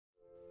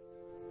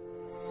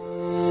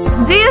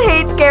Do you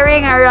hate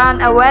carrying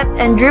around a wet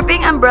and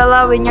dripping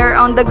umbrella when you're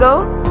on the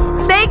go?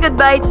 Say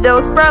goodbye to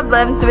those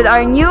problems with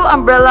our new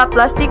umbrella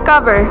plastic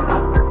cover.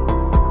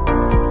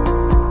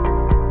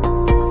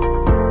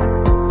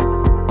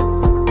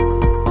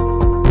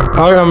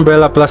 Our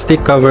umbrella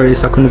plastic cover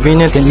is a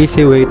convenient and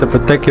easy way to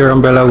protect your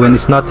umbrella when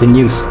it's not in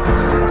use.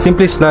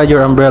 Simply slide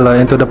your umbrella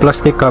into the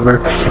plastic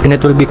cover and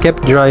it will be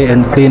kept dry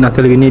and clean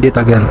until you need it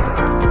again.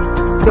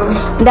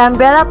 The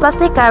umbrella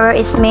plastic cover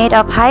is made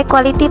of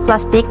high-quality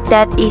plastic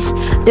that is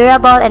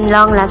durable and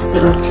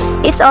long-lasting.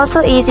 It's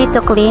also easy to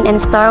clean and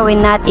store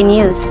when not in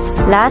use.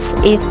 Last,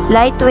 it's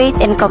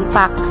lightweight and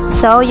compact,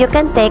 so you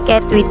can take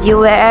it with you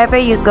wherever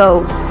you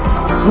go.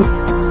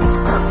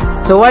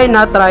 So why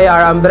not try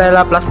our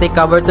umbrella plastic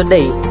cover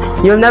today?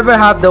 You'll never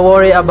have to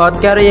worry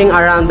about carrying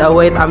around a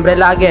wet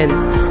umbrella again.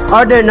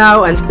 Order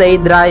now and stay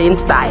dry in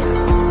style.